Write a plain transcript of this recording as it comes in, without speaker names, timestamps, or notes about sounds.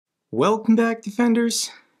Welcome back,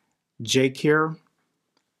 Defenders. Jake here.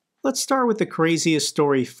 Let's start with the craziest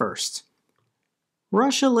story first.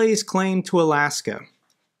 Russia lays claim to Alaska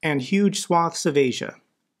and huge swaths of Asia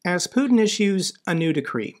as Putin issues a new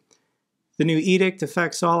decree. The new edict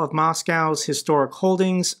affects all of Moscow's historic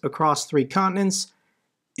holdings across 3 continents,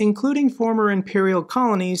 including former imperial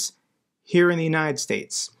colonies here in the United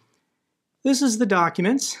States. This is the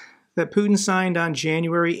document that Putin signed on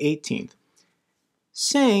January 18th.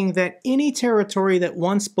 Saying that any territory that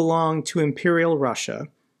once belonged to Imperial Russia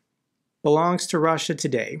belongs to Russia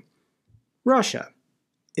today. Russia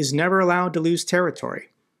is never allowed to lose territory.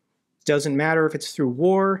 Doesn't matter if it's through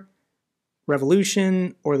war,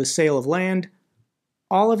 revolution, or the sale of land.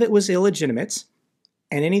 All of it was illegitimate,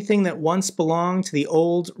 and anything that once belonged to the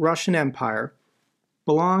old Russian Empire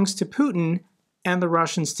belongs to Putin and the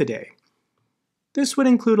Russians today. This would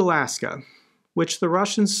include Alaska, which the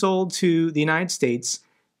Russians sold to the United States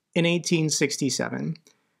in 1867.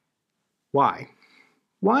 Why?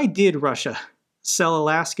 Why did Russia sell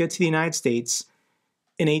Alaska to the United States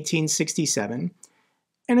in 1867?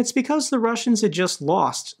 And it's because the Russians had just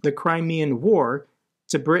lost the Crimean War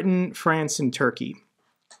to Britain, France, and Turkey.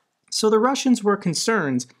 So the Russians were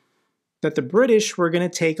concerned that the British were going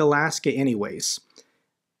to take Alaska anyways.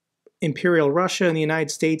 Imperial Russia and the United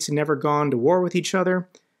States had never gone to war with each other.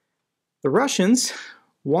 The Russians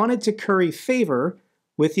wanted to curry favor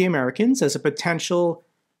with the Americans as a potential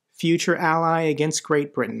future ally against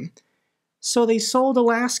Great Britain. So they sold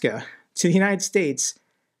Alaska to the United States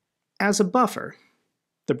as a buffer.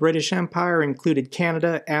 The British Empire included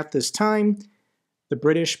Canada at this time. The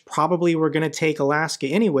British probably were going to take Alaska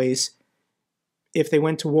anyways if they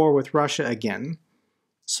went to war with Russia again.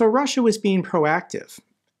 So Russia was being proactive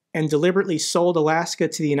and deliberately sold Alaska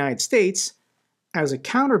to the United States as a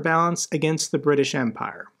counterbalance against the British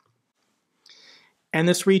Empire. And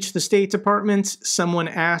this reached the State Department. Someone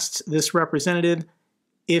asked this representative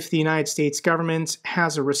if the United States government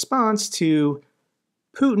has a response to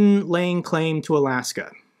Putin laying claim to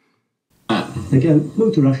Alaska. Again,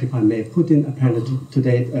 move to Russia, if I may. Putin apparently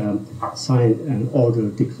today signed an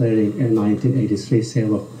order declaring a 1983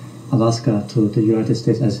 sale of Alaska to the United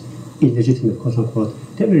States as illegitimate, quote unquote.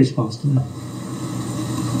 Do you have a response to that?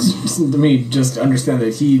 Let me just understand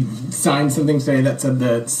that he signed something today that said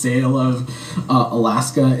the sale of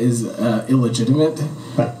Alaska is illegitimate.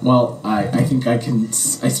 Right. Well, I think I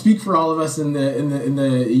speak for all of us in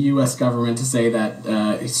the U.S. government to say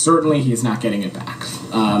that certainly he's not getting it back.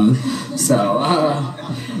 So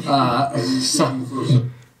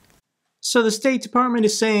the State Department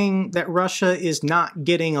is saying that Russia is not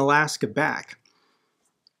getting Alaska back.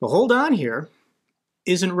 Well, hold on here.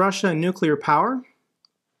 Isn't Russia a nuclear power?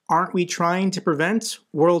 Aren't we trying to prevent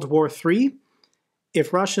World War III?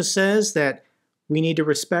 If Russia says that we need to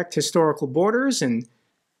respect historical borders and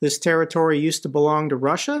this territory used to belong to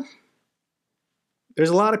Russia, there's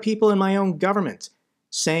a lot of people in my own government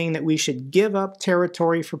saying that we should give up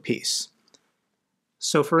territory for peace.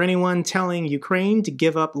 So for anyone telling Ukraine to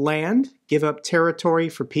give up land, give up territory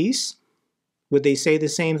for peace, would they say the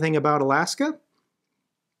same thing about Alaska?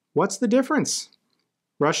 What's the difference?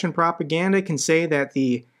 Russian propaganda can say that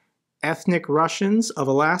the ethnic Russians of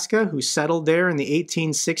Alaska who settled there in the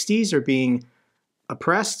 1860s are being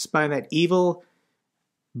oppressed by that evil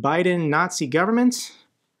Biden Nazi government.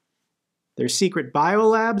 There's secret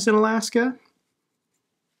biolabs in Alaska.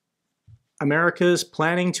 America's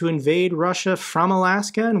planning to invade Russia from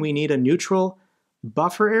Alaska and we need a neutral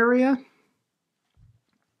buffer area.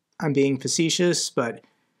 I'm being facetious, but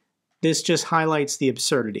this just highlights the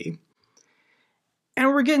absurdity. And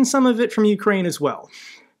we're getting some of it from Ukraine as well.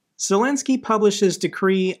 Zelensky published his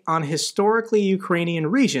decree on historically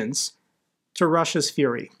Ukrainian regions to Russia's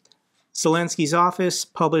fury. Zelensky's office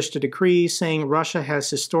published a decree saying Russia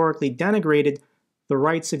has historically denigrated the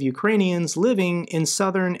rights of Ukrainians living in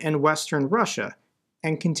southern and western Russia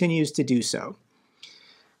and continues to do so.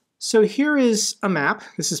 So here is a map.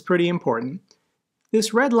 This is pretty important.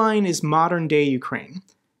 This red line is modern-day Ukraine,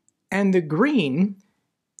 and the green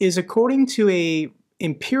is according to an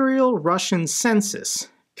Imperial Russian census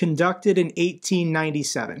conducted in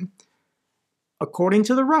 1897. According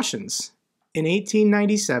to the Russians, in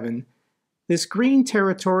 1897, this green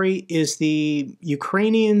territory is the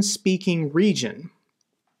Ukrainian-speaking region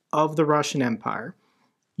of the Russian Empire.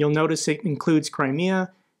 You'll notice it includes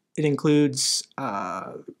Crimea, it includes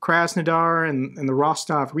Krasnodar and the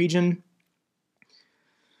Rostov region.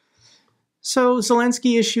 So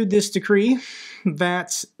Zelensky issued this decree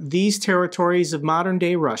that these territories of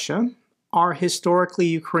modern-day Russia are historically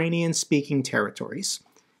Ukrainian-speaking territories,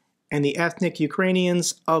 and the ethnic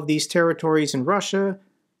Ukrainians of these territories in Russia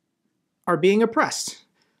are being oppressed.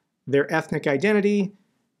 Their ethnic identity,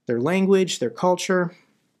 their language, their culture.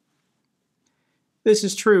 This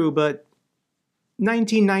is true, but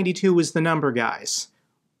 1992 was the number, guys.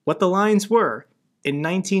 What the lines were, in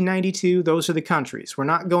 1992, those are the countries. We're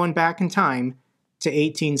not going back in time to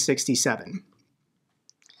 1867.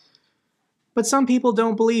 But some people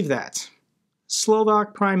don't believe that.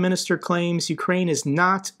 Slovak Prime Minister claims Ukraine is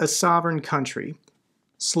not a sovereign country.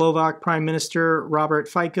 Slovak Prime Minister Robert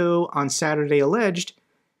Fico on Saturday alleged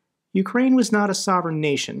Ukraine was not a sovereign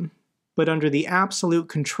nation, but under the absolute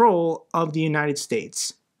control of the United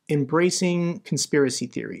States, embracing conspiracy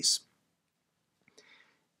theories.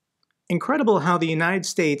 Incredible how the United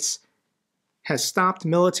States has stopped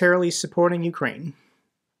militarily supporting Ukraine,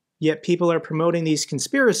 yet people are promoting these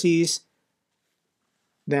conspiracies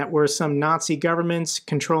that were some Nazi governments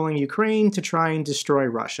controlling Ukraine to try and destroy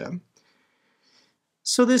Russia.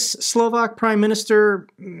 So this Slovak Prime Minister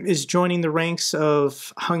is joining the ranks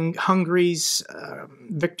of Hungary's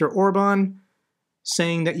Viktor Orban,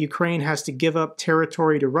 saying that Ukraine has to give up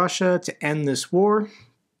territory to Russia to end this war.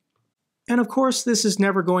 And of course, this is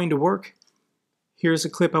never going to work. Here's a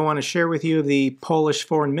clip I want to share with you of the Polish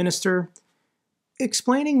foreign minister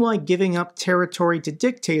explaining why giving up territory to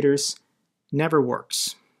dictators never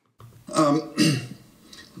works.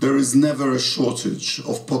 There is never a shortage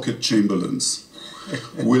of pocket chamberlains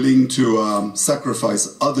willing to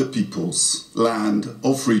sacrifice other people's land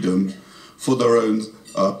or freedom for their own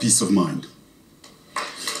peace of mind.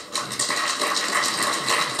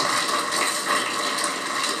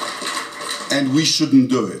 And we shouldn't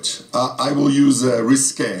do it. I will use a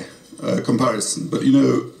risque comparison, but you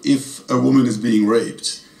know, if a woman is being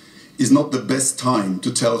raped, is not the best time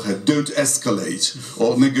to tell her don't escalate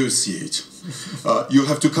or negotiate. You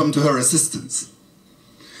have to come to her assistance.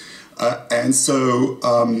 And so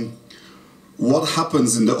what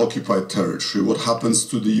happens in the occupied territory, what happens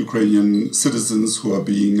to the Ukrainian citizens who are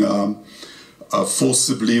being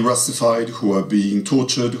forcibly Russified, who are being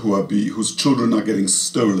tortured, whose children are getting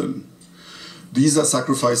stolen, these are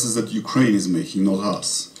sacrifices that Ukraine is making, not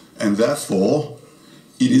us. And therefore,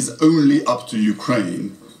 it is only up to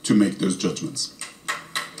Ukraine to make those judgments.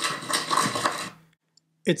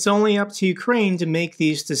 It's only up to Ukraine to make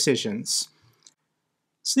these decisions.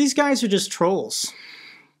 So these guys are just trolls.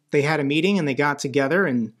 They had a meeting and they got together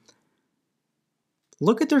and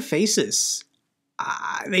look at their faces.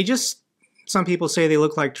 Some people say they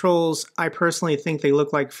look like trolls. I personally think they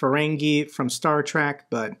look like Ferengi from Star Trek,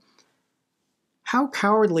 but how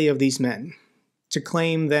cowardly of these men to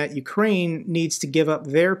claim that Ukraine needs to give up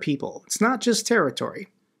their people. It's not just territory.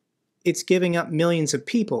 It's giving up millions of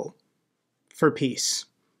people for peace.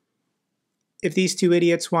 If these two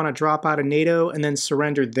idiots want to drop out of NATO and then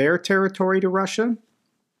surrender their territory to Russia,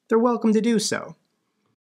 they're welcome to do so.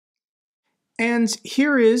 And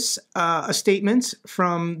here is a statement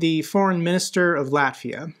from the foreign minister of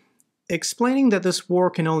Latvia explaining that this war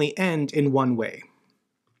can only end in one way.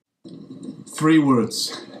 3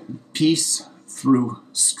 words: peace through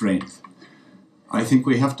strength. I think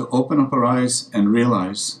we have to open up our eyes and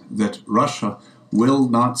realize that Russia will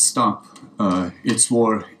not stop its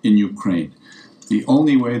war in Ukraine. The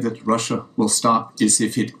only way that Russia will stop is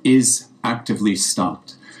if it is actively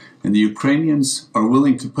stopped. And the Ukrainians are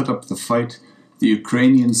willing to put up the fight. The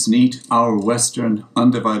Ukrainians need our Western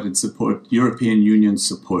undivided support, European Union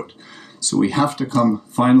support. So we have to come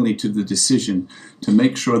finally to the decision to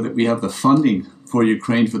make sure that we have the funding for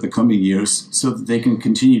Ukraine for the coming years so that they can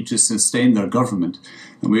continue to sustain their government.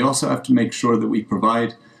 And we also have to make sure that we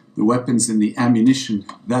provide the weapons and the ammunition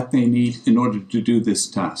that they need in order to do this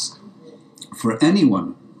task. For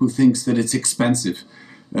anyone who thinks that it's expensive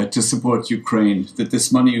to support Ukraine, that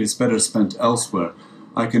this money is better spent elsewhere,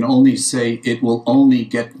 I can only say it will only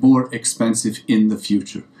get more expensive in the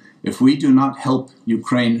future. If we do not help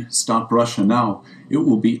Ukraine stop Russia now, it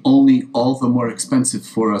will be only all the more expensive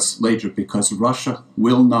for us later, because Russia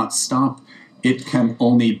will not stop. It can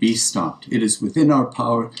only be stopped. It is within our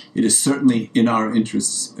power. It is certainly in our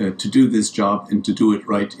interests to do this job and to do it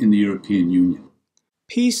right in the European Union.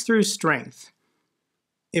 Peace through strength.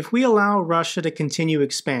 If we allow Russia to continue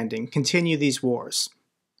expanding, continue these wars,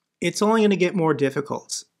 it's only going to get more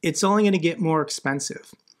difficult. It's only going to get more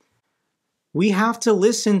expensive. We have to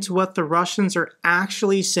listen to what the Russians are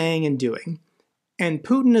actually saying and doing. And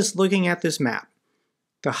Putin is looking at this map,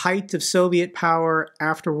 the height of Soviet power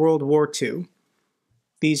after World War II.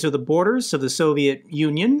 These are the borders of the Soviet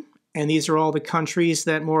Union, and these are all the countries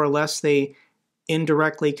that more or less they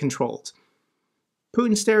indirectly controlled.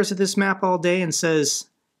 Putin stares at this map all day and says,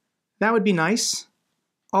 "That would be nice.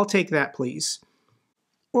 I'll take that, please."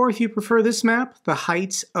 Or if you prefer this map, the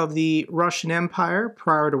height of the Russian Empire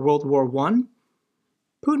prior to World War I,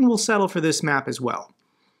 Putin will settle for this map as well.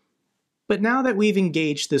 But now that we've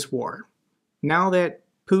engaged this war, now that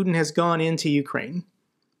Putin has gone into Ukraine,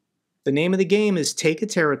 the name of the game is take a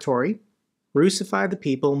territory, Russify the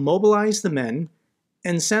people, mobilize the men,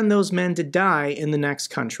 and send those men to die in the next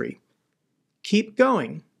country. Keep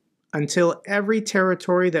going until every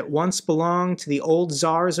territory that once belonged to the old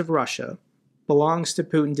czars of Russia belongs to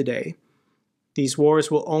Putin today. These wars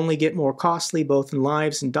will only get more costly both in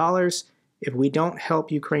lives and dollars if we don't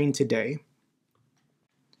help Ukraine today.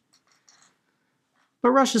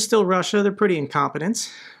 But Russia's still Russia. They're pretty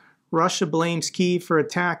incompetent. Russia blames Kyiv for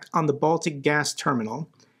attack on the Baltic gas terminal.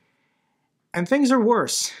 And things are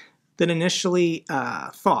worse than initially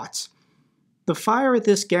thought. The fire at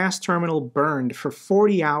this gas terminal burned for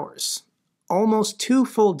 40 hours, almost 2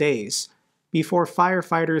 full days, before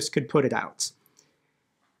firefighters could put it out.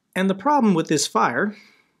 And the problem with this fire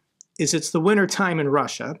is it's the winter time in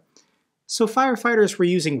Russia, so firefighters were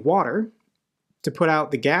using water to put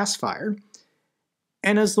out the gas fire,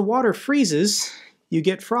 and as the water freezes, you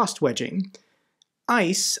get frost wedging.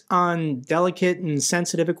 Ice on delicate and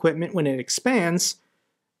sensitive equipment when it expands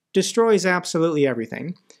destroys absolutely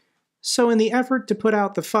everything. So in the effort to put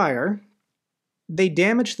out the fire, they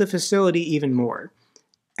damage the facility even more.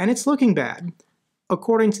 And it's looking bad.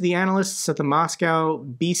 According to the analysts at the Moscow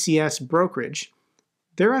BCS brokerage,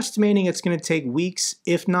 they're estimating it's going to take weeks,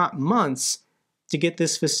 if not months, to get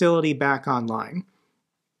this facility back online.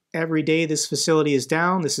 Every day this facility is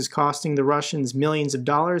down, this is costing the Russians millions of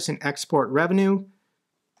dollars in export revenue.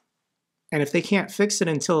 And if they can't fix it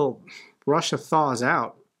until Russia thaws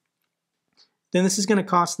out, then this is going to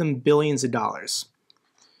cost them billions of dollars.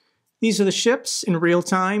 These are the ships in real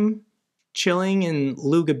time chilling in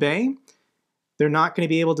Luga Bay. They're not going to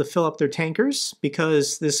be able to fill up their tankers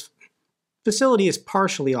because this facility is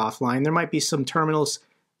partially offline. There might be some terminals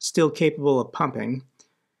still capable of pumping.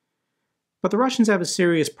 But the Russians have a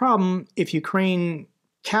serious problem if Ukraine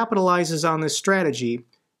capitalizes on this strategy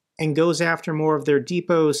and goes after more of their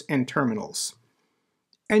depots and terminals.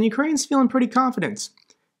 And Ukraine's feeling pretty confident.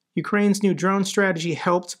 Ukraine's new drone strategy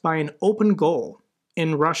helped by an open goal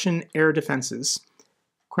in Russian air defenses.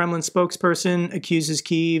 Kremlin spokesperson accuses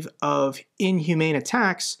Kyiv of inhumane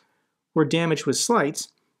attacks where damage was slight,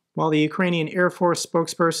 while the Ukrainian Air Force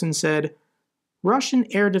spokesperson said, Russian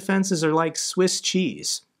air defenses are like Swiss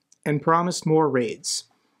cheese, and promised more raids.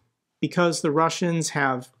 Because the Russians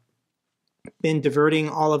have been diverting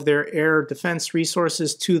all of their air defense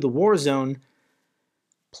resources to the war zone,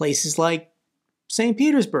 places like St.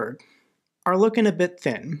 Petersburg are looking a bit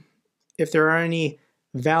thin. If there are any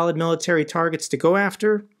valid military targets to go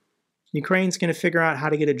after, Ukraine's going to figure out how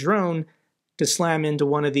to get a drone to slam into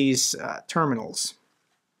one of these terminals.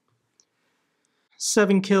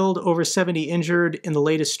 7 killed, over 70 injured in the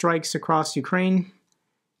latest strikes across Ukraine.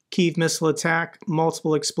 Kyiv missile attack,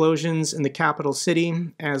 multiple explosions in the capital city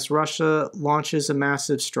as Russia launches a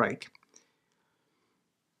massive strike.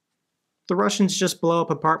 The Russians just blow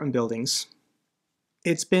up apartment buildings.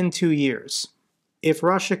 It's been 2 years. If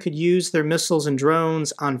Russia could use their missiles and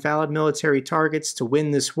drones on valid military targets to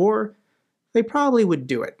win this war, they probably would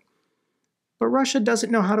do it. But Russia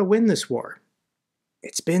doesn't know how to win this war.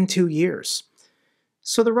 It's been 2 years.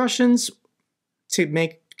 So the Russians, to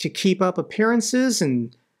keep up appearances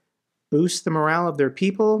and boost the morale of their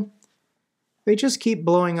people, they just keep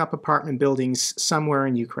blowing up apartment buildings somewhere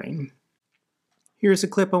in Ukraine. Here's a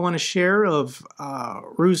clip I want to share of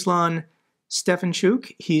Ruslan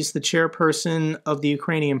Stefanchuk. He's the chairperson of the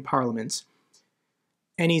Ukrainian parliament.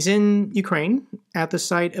 And he's in Ukraine at the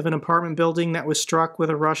site of an apartment building that was struck with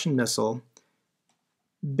a Russian missile,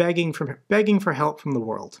 begging for help from the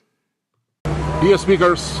world. Dear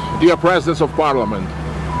speakers, dear presidents of parliament,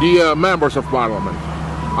 dear members of parliament,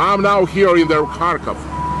 I'm now here in the Kharkov.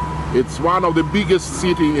 It's one of the biggest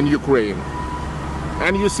cities in Ukraine.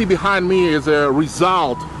 And you see behind me is a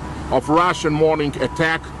result of Russian morning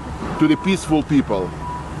attack to the peaceful people.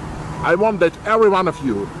 I want that every one of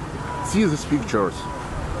you see these pictures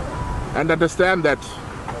and understand that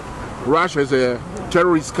Russia is a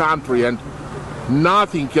terrorist country and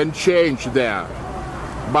nothing can change there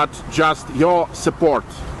but just your support,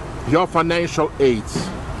 your financial aids.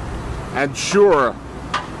 And sure,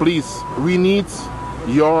 please, we need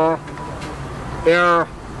your air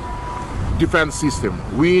defense system.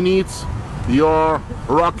 We need your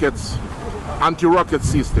rockets, anti-rocket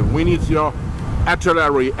system. We need your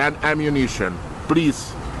artillery and ammunition.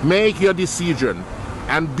 Please, make your decision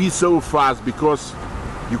and be so fast, because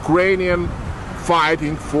Ukrainian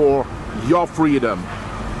fighting for your freedom.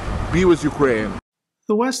 Be with Ukraine.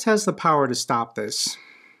 The West has the power to stop this.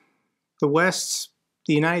 The West,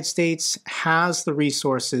 the United States, has the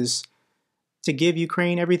resources to give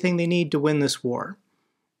Ukraine everything they need to win this war.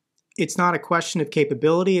 It's not a question of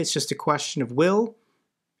capability, it's just a question of will.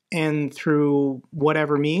 And through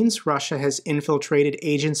whatever means, Russia has infiltrated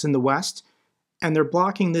agents in the West, and they're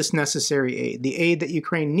blocking this necessary aid, the aid that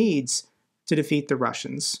Ukraine needs to defeat the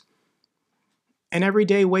Russians. And every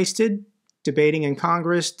day wasted debating in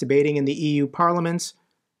Congress, debating in the EU Parliament,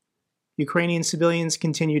 Ukrainian civilians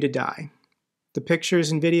continue to die. The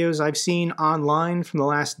pictures and videos I've seen online from the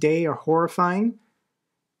last day are horrifying,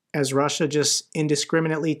 as Russia just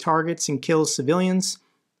indiscriminately targets and kills civilians.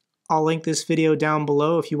 I'll link this video down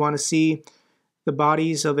below if you want to see the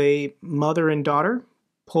bodies of a mother and daughter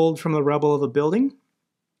pulled from the rubble of a building.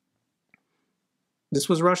 This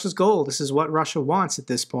was Russia's goal. This is what Russia wants at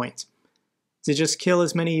this point, to just kill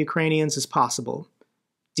as many Ukrainians as possible,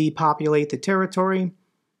 depopulate the territory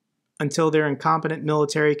until their incompetent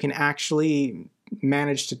military can actually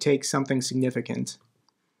manage to take something significant.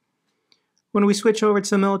 When we switch over to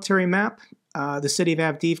the military map, the city of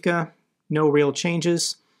Avdiivka, no real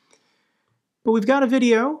changes. But we've got a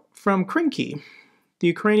video from Krinky. The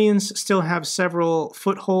Ukrainians still have several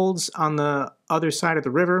footholds on the other side of the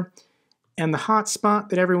river, and the hot spot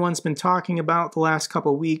that everyone's been talking about the last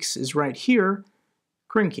couple weeks is right here,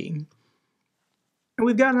 Krinky. And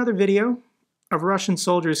we've got another video of Russian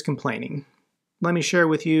soldiers complaining. Let me share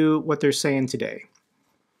with you what they're saying today.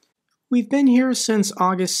 We've been here since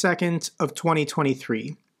August 2nd of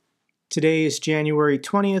 2023. Today is January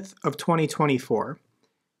 20th of 2024.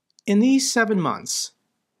 In these 7 months,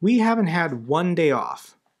 we haven't had one day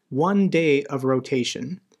off, one day of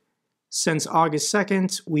rotation. Since August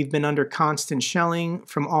 2nd, we've been under constant shelling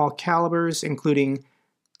from all calibers, including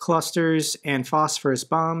clusters and phosphorus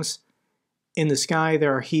bombs. In the sky,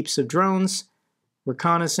 there are heaps of drones,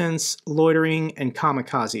 reconnaissance, loitering, and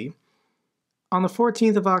kamikaze. On the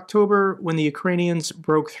 14th of October, when the Ukrainians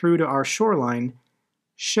broke through to our shoreline,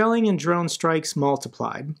 shelling and drone strikes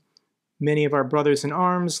multiplied. Many of our brothers in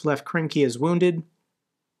arms left Krinky as wounded,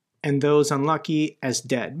 and those unlucky as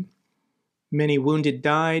dead. Many wounded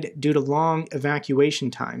died due to long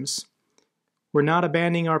evacuation times. We're not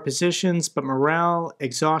abandoning our positions, but morale,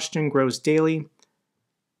 exhaustion grows daily.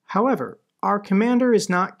 However, our commander is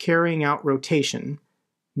not carrying out rotation,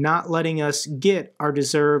 not letting us get our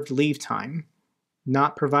deserved leave time,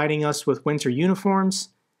 not providing us with winter uniforms.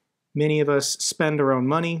 Many of us spend our own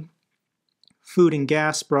money. Food and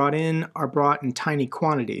gas brought in are brought in tiny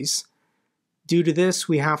quantities. Due to this,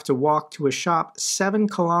 we have to walk to a shop 7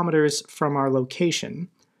 kilometers from our location.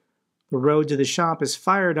 The road to the shop is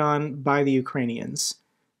fired on by the Ukrainians.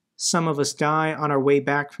 Some of us die on our way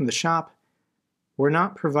back from the shop. We're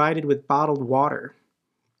not provided with bottled water.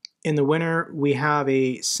 In the winter, we have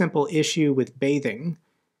a simple issue with bathing.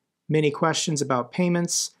 Many questions about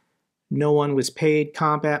payments. No one was paid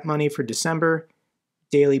combat money for December.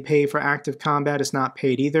 Daily pay for active combat is not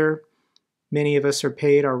paid either. Many of us are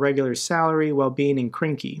paid our regular salary while being in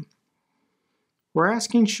Krinky. We're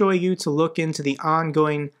asking Shoigu to look into the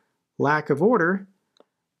ongoing lack of order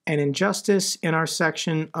and injustice in our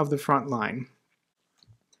section of the front line.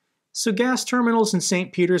 So gas terminals in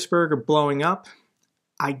St. Petersburg are blowing up.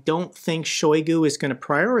 I don't think Shoigu is going to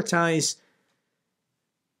prioritize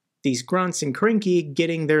these grunts in Krinky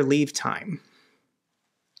getting their leave time.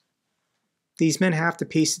 These men have to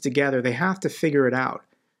piece it together. They have to figure it out,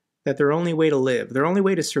 that their only way to live, their only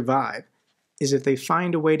way to survive, is if they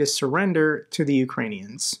find a way to surrender to the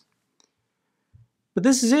Ukrainians. But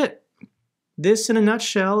this is it. This, in a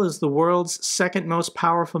nutshell, is the world's second most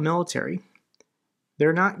powerful military.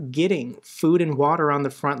 They're not getting food and water on the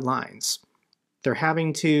front lines. They're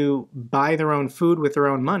having to buy their own food with their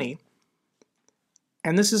own money.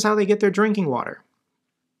 And this is how they get their drinking water.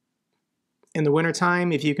 In the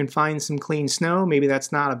wintertime, if you can find some clean snow, maybe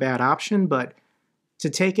that's not a bad option, but to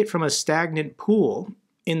take it from a stagnant pool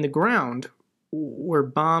in the ground where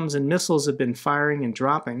bombs and missiles have been firing and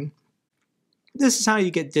dropping, this is how you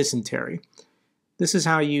get dysentery. This is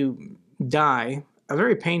how you die a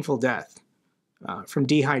very painful death from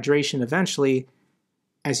dehydration eventually,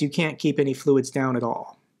 as you can't keep any fluids down at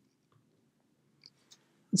all.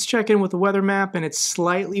 Let's check in with the weather map, and it's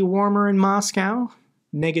slightly warmer in Moscow,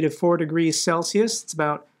 -4 degrees Celsius. It's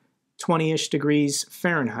about 20-ish degrees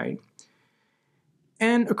Fahrenheit.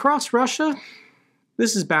 And across Russia,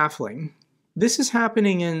 this is baffling. This is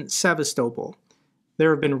happening in Sevastopol. There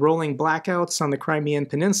have been rolling blackouts on the Crimean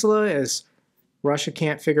Peninsula as Russia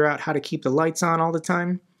can't figure out how to keep the lights on all the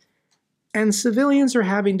time. And civilians are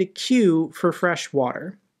having to queue for fresh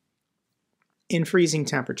water in freezing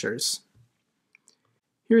temperatures.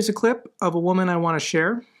 Here's a clip of a woman I want to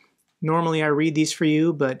share. Normally I read these for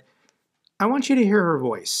you, but I want you to hear her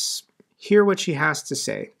voice. Hear what she has to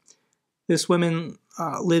say. This woman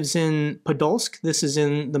lives in Podolsk. This is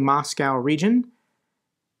in the Moscow region.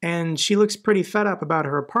 And she looks pretty fed up about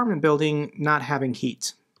her apartment building not having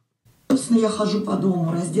heat. Я хожу по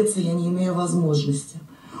дому, раздеться я не имею возможности.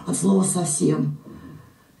 От слова совсем.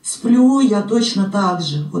 Сплю я точно так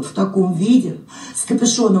же, вот в таком виде, с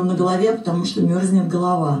капюшоном на голове, потому что мерзнет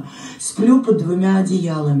голова. Сплю под двумя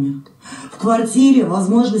одеялами. В квартире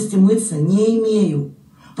возможности мыться не имею,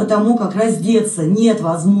 потому как раздеться нет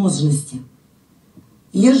возможности.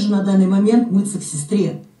 Езжу на данный момент мыться к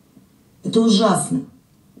сестре. Это ужасно.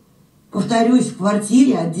 Повторюсь, в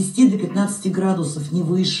квартире от 10 до 15 градусов, не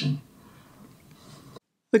выше.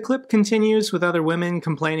 The clip continues with other women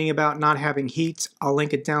complaining about not having heat. I'll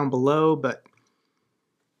link it down below, but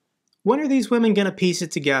when are these women going to piece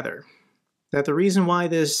it together? That the reason why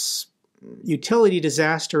this utility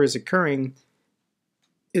disaster is occurring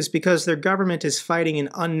is because their government is fighting an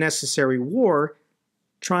unnecessary war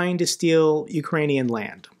trying to steal Ukrainian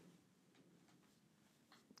land.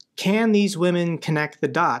 Can these women connect the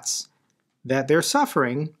dots that they're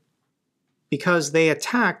suffering because they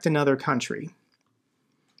attacked another country?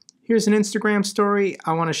 Here's an Instagram story.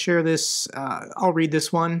 I want to share this. I'll read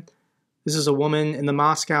this one. This is a woman in the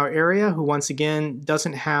Moscow area who, once again,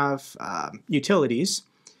 doesn't have utilities.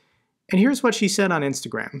 And here's what she said on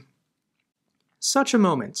Instagram. Such a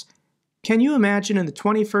moment. Can you imagine in the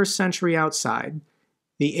 21st century outside,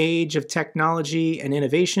 the age of technology and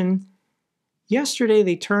innovation? Yesterday,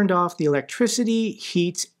 they turned off the electricity,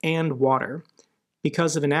 heat, and water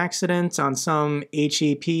because of an accident on some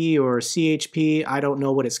HEP or CHP. I don't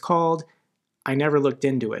know what it's called. I never looked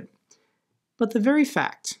into it. But the very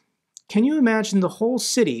fact, can you imagine the whole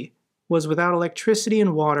city was without electricity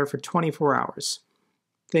and water for 24 hours?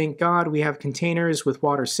 Thank God we have containers with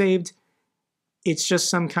water saved. It's just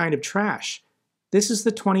some kind of trash. This is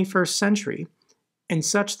the 21st century, and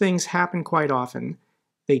such things happen quite often.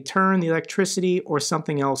 They turn the electricity or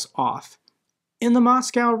something else off. In the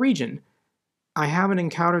Moscow region, I haven't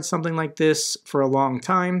encountered something like this for a long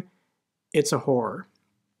time. It's a horror.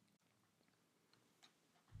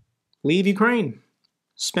 Leave Ukraine.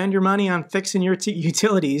 Spend your money on fixing your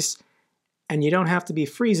utilities, and you don't have to be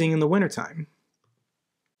freezing in the wintertime.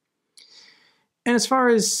 And as far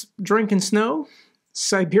as drinking snow,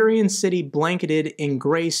 Siberian city blanketed in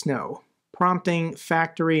gray snow, prompting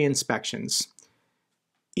factory inspections.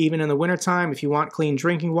 Even in the wintertime, if you want clean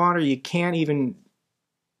drinking water, you can't even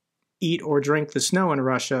eat or drink the snow in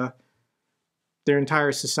Russia. Their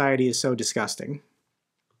entire society is so disgusting.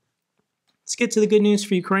 Let's get to the good news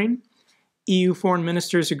for Ukraine. EU foreign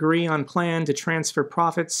ministers agree on plan to transfer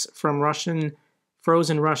profits from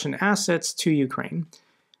frozen Russian assets to Ukraine.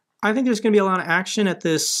 I think there's going to be a lot of action at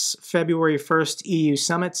this February 1st EU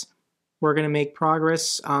summit. We're going to make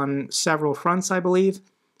progress on several fronts, I believe.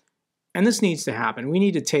 And this needs to happen. We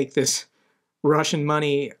need to take this Russian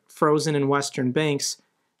money frozen in Western banks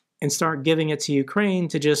and start giving it to Ukraine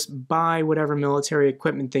to just buy whatever military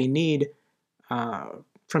equipment they need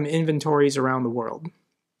from inventories around the world.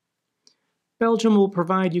 Belgium will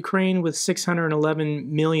provide Ukraine with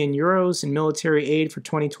 611 million euros in military aid for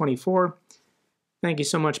 2024. Thank you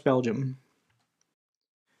so much, Belgium.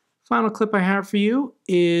 Final clip I have for you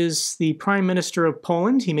is the Prime Minister of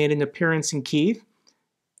Poland. He made an appearance in Kyiv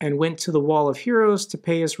and went to the Wall of Heroes to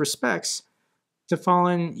pay his respects to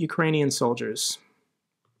fallen Ukrainian soldiers.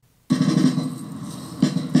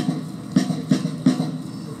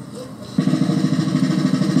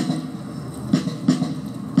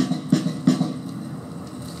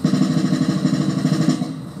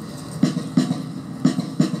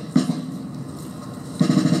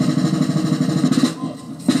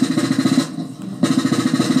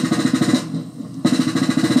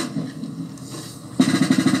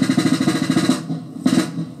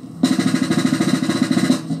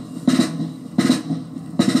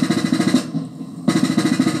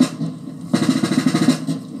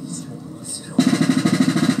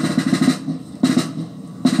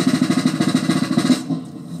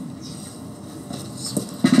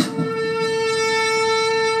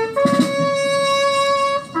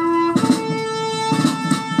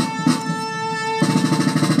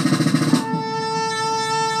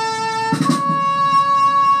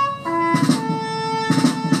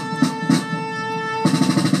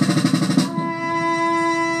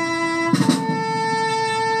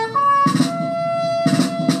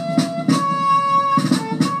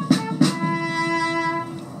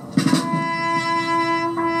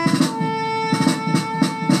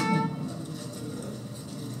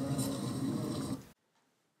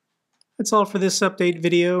 That's all for this update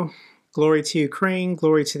video. Glory to Ukraine,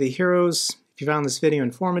 glory to the heroes. If you found this video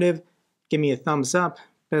informative, give me a thumbs up.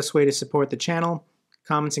 Best way to support the channel.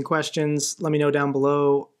 Comments and questions, let me know down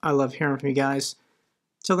below. I love hearing from you guys.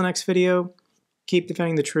 Till the next video, keep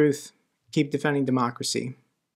defending the truth, keep defending democracy.